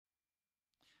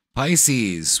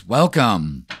Pisces,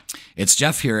 welcome. It's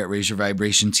Jeff here at Raise Your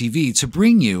Vibration TV to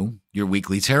bring you your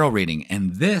weekly tarot reading.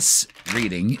 And this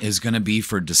reading is going to be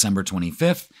for December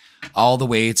 25th all the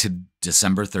way to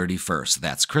December 31st.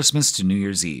 That's Christmas to New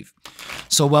Year's Eve.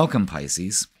 So welcome,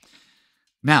 Pisces.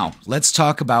 Now, let's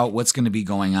talk about what's going to be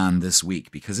going on this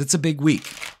week because it's a big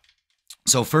week.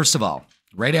 So first of all,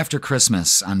 right after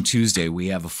Christmas on Tuesday, we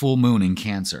have a full moon in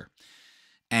Cancer.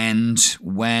 And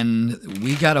when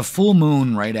we got a full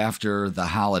moon right after the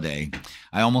holiday,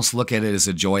 I almost look at it as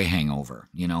a joy hangover.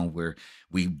 You know,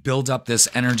 we build up this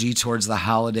energy towards the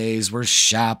holidays. We're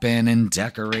shopping and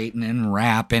decorating and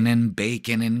wrapping and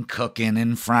baking and cooking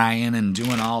and frying and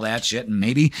doing all that shit. And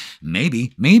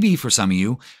maybe for some of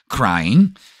you,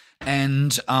 crying.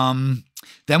 And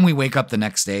then we wake up the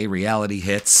next day, reality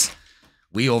hits.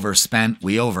 We overspent,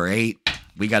 we overate.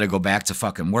 We got to go back to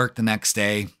fucking work the next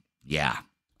day. Yeah.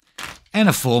 And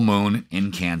a full moon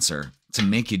in Cancer to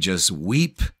make you just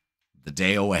weep the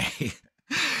day away.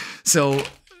 So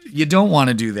you don't want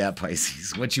to do that,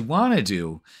 Pisces. What you want to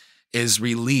do is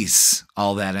release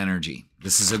all that energy.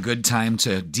 This is a good time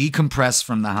to decompress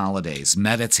from the holidays,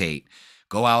 meditate,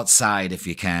 go outside if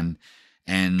you can,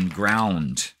 and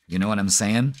ground. You know what I'm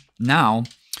saying? Now,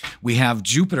 we have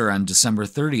Jupiter on December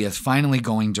 30th finally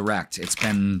going direct. It's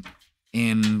been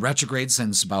in retrograde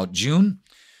since about June.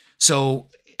 So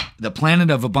the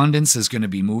planet of abundance is going to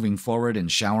be moving forward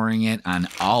and showering it on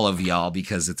all of y'all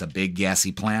because it's a big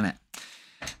gassy planet.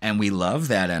 And we love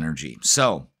that energy.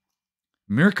 So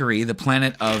Mercury, the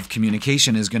planet of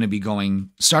communication, is going to be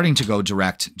starting to go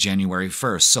direct January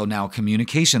 1st. So now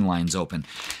communication lines open.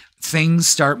 Things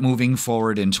start moving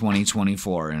forward in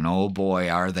 2024. And oh boy,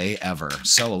 are they ever.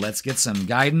 So let's get some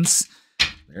guidance.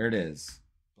 There it is.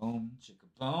 Boom, chicka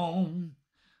boom.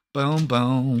 Boom,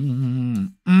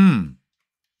 boom.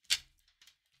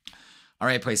 All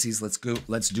right, Pisces, let's go.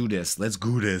 Let's do this. Let's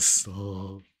do this.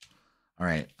 Oh. All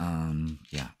right.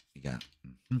 Yeah, you got.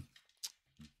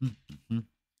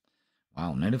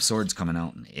 Wow, Knight of Swords coming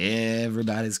out in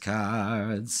everybody's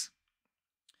cards.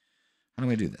 How do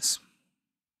I do this?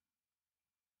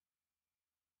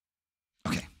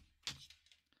 Okay.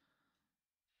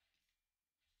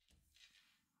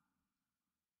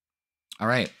 All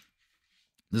right.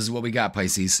 This is what we got,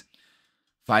 Pisces.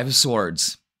 Five of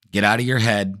Swords. Get out of your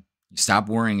head. Stop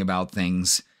worrying about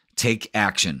things. Take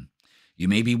action. You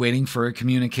may be waiting for a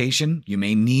communication. You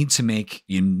need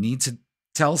to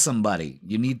tell somebody.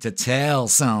 You need to tell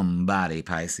somebody,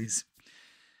 Pisces.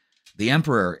 The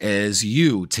Emperor is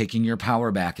you taking your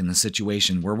power back in the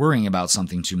situation. We're worrying about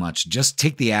something too much. Just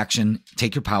take the action.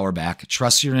 Take your power back.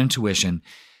 Trust your intuition.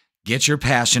 Get your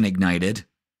passion ignited.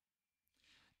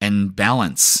 And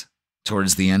balance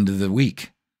towards the end of the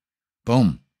week.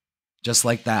 Boom. Just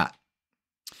like that.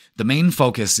 The main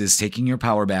focus is taking your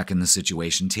power back in the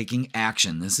situation, taking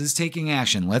action. This is taking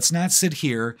action. Let's not sit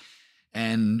here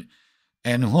and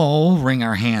wring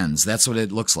our hands. That's what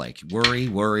it looks like. Worry,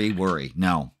 worry, worry.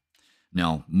 No.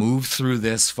 Move through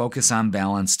this. Focus on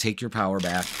balance. Take your power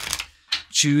back.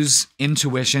 Choose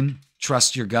intuition.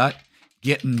 Trust your gut.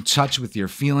 Get in touch with your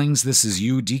feelings. This is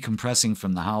you decompressing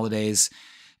from the holidays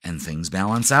and things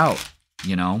balance out,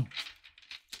 you know?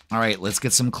 All right, let's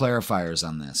get some clarifiers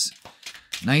on this.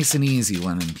 Nice and easy,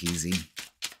 lemon peasy.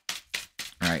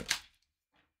 All right.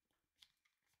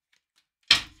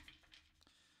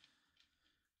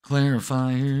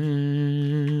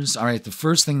 Clarifiers. All right, the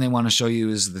first thing they want to show you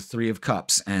is the Three of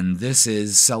Cups, and this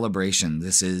is celebration.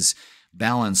 This is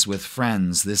balance with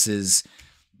friends. This is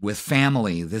with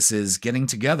family. This is getting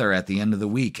together at the end of the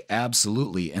week.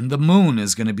 Absolutely. And the moon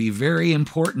is going to be very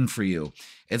important for you.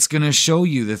 It's going to show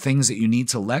you the things that you need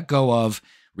to let go of,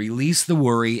 release the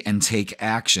worry, and take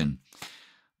action.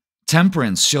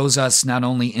 Temperance shows us not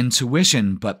only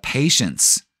intuition, but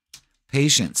patience.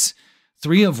 Patience.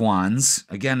 Three of Wands,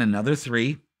 again, another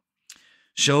three,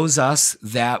 shows us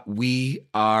that we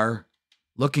are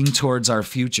looking towards our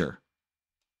future.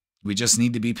 We just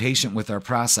need to be patient with our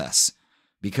process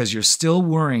because you're still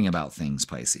worrying about things,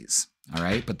 Pisces. All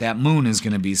right? But that moon is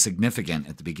going to be significant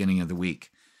at the beginning of the week.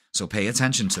 So pay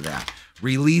attention to that.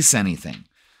 Release anything.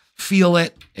 Feel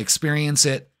it, experience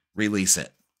it, release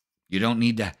it. You don't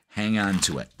need to hang on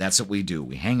to it. That's what we do.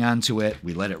 We hang on to it.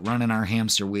 We let it run in our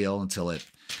hamster wheel until it,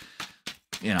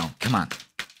 come on.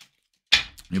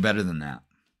 You're better than that.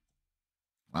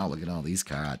 Wow, look at all these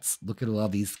cards. Look at all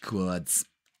these cards.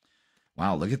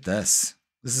 Wow, look at this.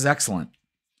 This is excellent.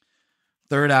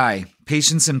 Third eye,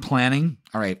 patience and planning.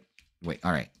 All right.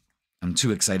 I'm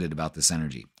too excited about this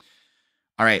energy.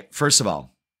 All right, first of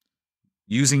all,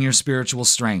 using your spiritual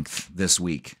strength this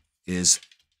week is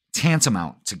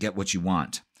tantamount to get what you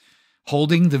want.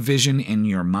 holding the vision in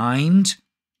your mind,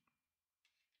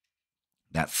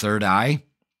 that third eye,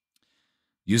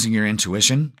 using your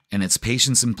intuition, and it's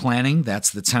patience and planning. That's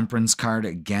the Temperance card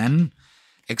again.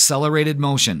 Accelerated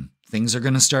motion. Things are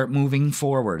going to start moving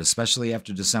forward, especially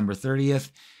after December 30th,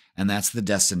 and that's the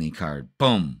Destiny card.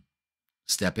 Boom.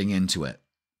 Stepping into it,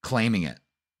 claiming it.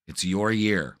 It's your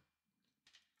year.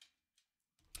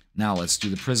 Now let's do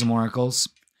the Prism Oracles.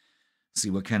 See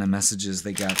what kind of messages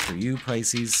they got for you,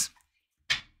 Pisces.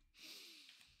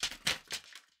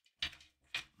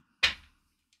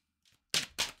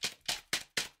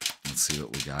 Let's see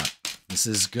what we got. This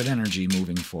is good energy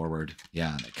moving forward.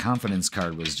 Yeah, the Confidence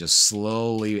card was just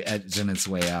slowly edging its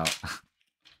way out.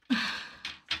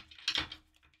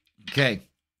 Okay.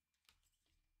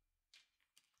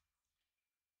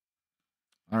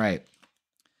 All right.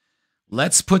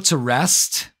 Let's put to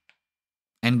rest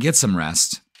and get some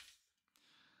rest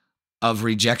of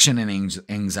rejection and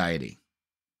anxiety.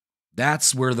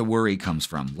 That's where the worry comes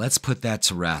from. Let's put that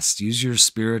to rest. Use your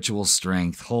spiritual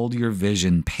strength. Hold your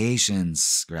vision.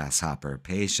 Patience, grasshopper,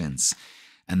 patience.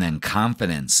 And then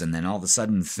confidence. And then all of a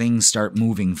sudden things start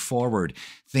moving forward.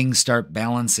 Things start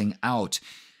balancing out.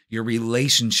 Your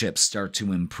relationships start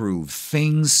to improve.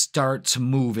 Things start to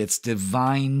move. It's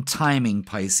divine timing,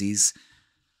 Pisces.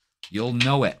 You'll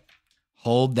know it.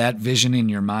 Hold that vision in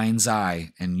your mind's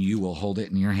eye, and you will hold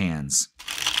it in your hands.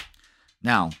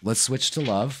 Now, let's switch to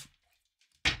love.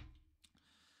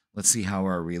 Let's see how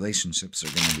our relationships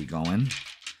are going to be going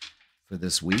for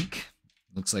this week.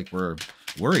 Looks like we're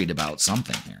worried about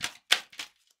something here.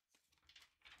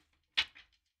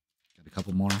 Got a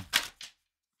couple more.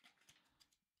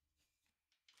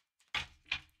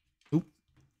 Oop.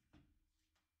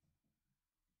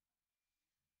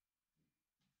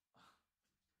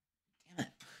 Damn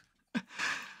it.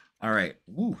 All right.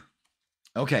 Woo.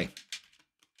 Okay.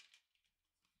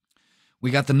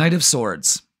 We got the Knight of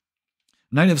Swords.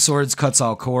 Knight of Swords cuts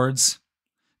all cords,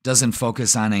 doesn't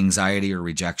focus on anxiety or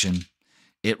rejection.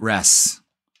 It rests.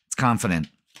 It's confident.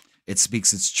 It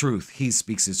speaks its truth. He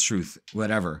speaks its truth,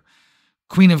 whatever.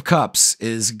 Queen of Cups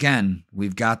is, again,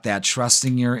 we've got that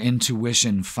trusting your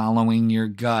intuition, following your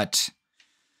gut.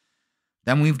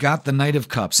 Then we've got the Knight of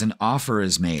Cups. An offer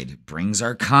is made. Brings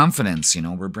our confidence. You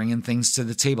know, we're bringing things to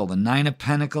the table. The Nine of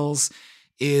Pentacles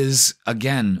is,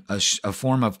 again, a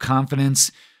form of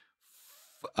confidence.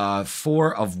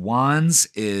 Four of Wands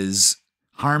is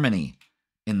harmony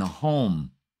in the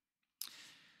home.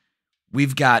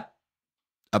 We've got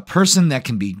a person that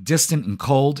can be distant and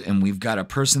cold, and we've got a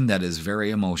person that is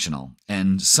very emotional.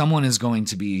 And someone is going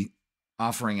to be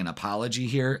offering an apology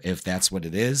here, if that's what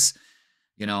it is.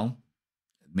 You know,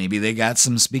 maybe they got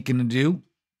some speaking to do.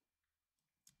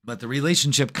 But the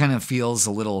relationship kind of feels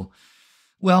a little,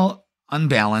 well,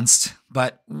 unbalanced,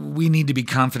 but we need to be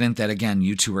confident that, again,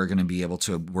 you two are going to be able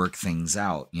to work things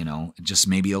out, you know, just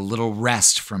maybe a little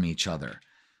rest from each other,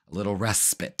 a little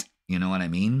respite, you know what I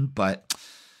mean? But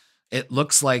it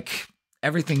looks like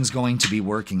everything's going to be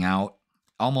working out.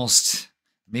 Almost,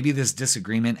 maybe this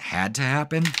disagreement had to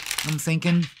happen, I'm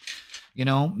thinking, you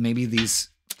know, maybe these,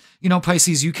 you know,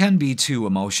 Pisces, you can be too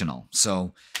emotional.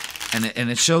 So, and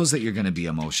it shows that you're going to be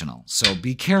emotional. So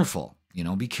be careful. You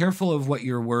know, be careful of what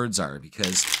your words are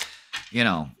because, you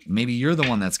know, maybe you're the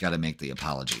one that's got to make the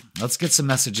apology. Let's get some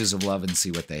messages of love and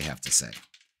see what they have to say.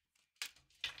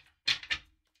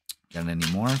 Got any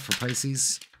more for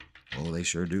Pisces? Oh, they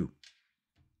sure do.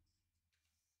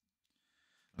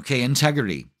 Okay,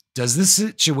 integrity. Does this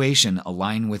situation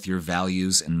align with your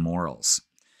values and morals?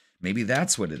 Maybe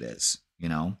that's what it is, you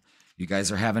know. You guys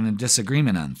are having a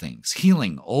disagreement on things.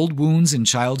 Healing. Old wounds and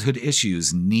childhood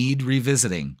issues need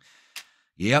revisiting.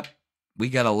 Yep, we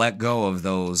got to let go of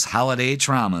those holiday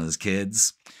traumas,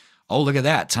 kids. Oh, look at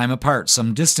that. Time apart.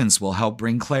 Some distance will help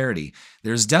bring clarity.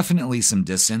 There's definitely some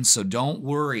distance, so don't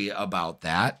worry about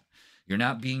that. You're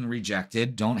not being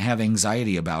rejected. Don't have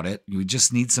anxiety about it. You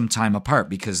just need some time apart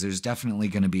because there's definitely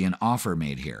going to be an offer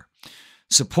made here.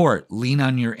 Support. Lean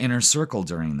on your inner circle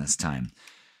during this time.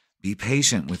 Be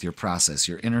patient with your process.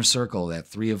 Your inner circle, that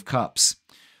Three of Cups.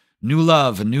 A new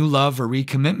love or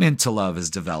recommitment to love is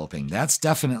developing. That's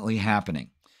definitely happening.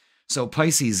 So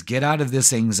Pisces, get out of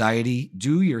this anxiety,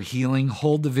 do your healing,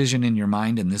 hold the vision in your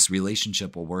mind, and this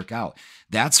relationship will work out.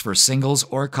 That's for singles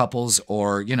or couples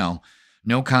or, you know,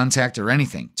 no contact or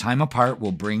anything. Time apart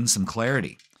will bring some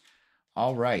clarity.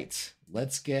 All right,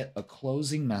 let's get a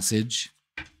closing message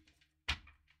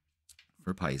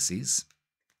for Pisces.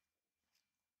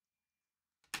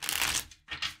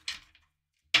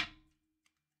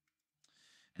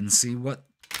 And see what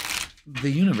the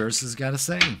universe has got to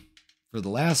say for the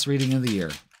last reading of the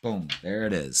year. Boom, there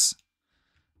it is.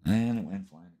 And it went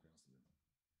flying across the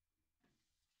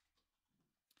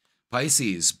room.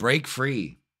 Pisces, break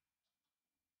free.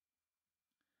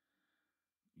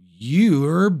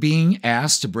 You're being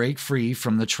asked to break free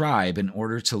from the tribe in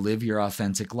order to live your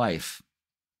authentic life.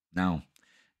 Now,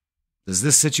 does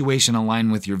this situation align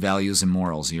with your values and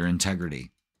morals, your integrity?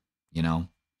 You know,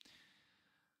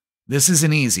 this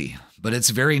isn't easy, but it's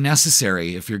very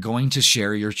necessary if you're going to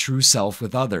share your true self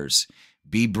with others.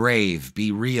 Be brave,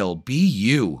 be real, be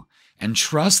you, and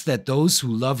trust that those who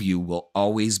love you will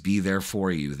always be there for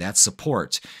you. That's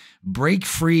support. Break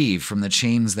free from the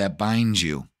chains that bind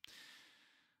you.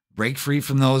 Break free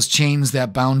from those chains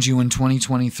that bound you in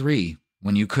 2023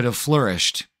 when you could have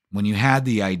flourished, when you had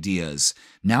the ideas.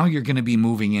 Now you're going to be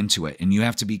moving into it, and you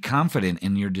have to be confident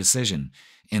in your decision,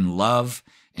 in love,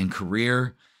 in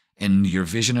career, in your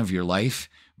vision of your life.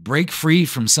 Break free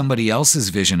from somebody else's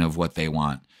vision of what they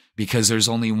want, because there's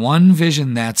only one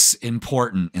vision that's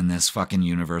important in this fucking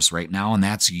universe right now, and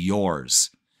that's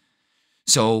yours.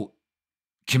 So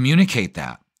communicate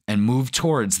that and move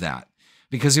towards that.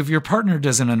 Because if your partner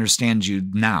doesn't understand you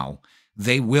now,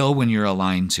 they will when you're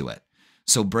aligned to it.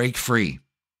 So break free.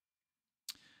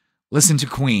 Listen to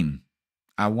Queen.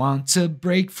 I want to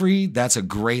break free. That's a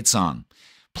great song.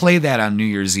 Play that on New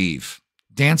Year's Eve.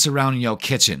 Dance around your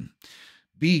kitchen.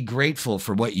 Be grateful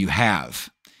for what you have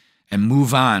and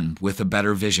move on with a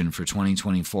better vision for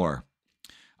 2024.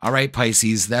 All right,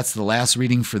 Pisces, that's the last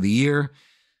reading for the year.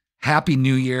 Happy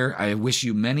New Year. I wish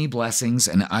you many blessings,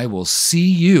 and I will see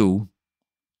you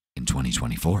in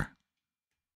 2024.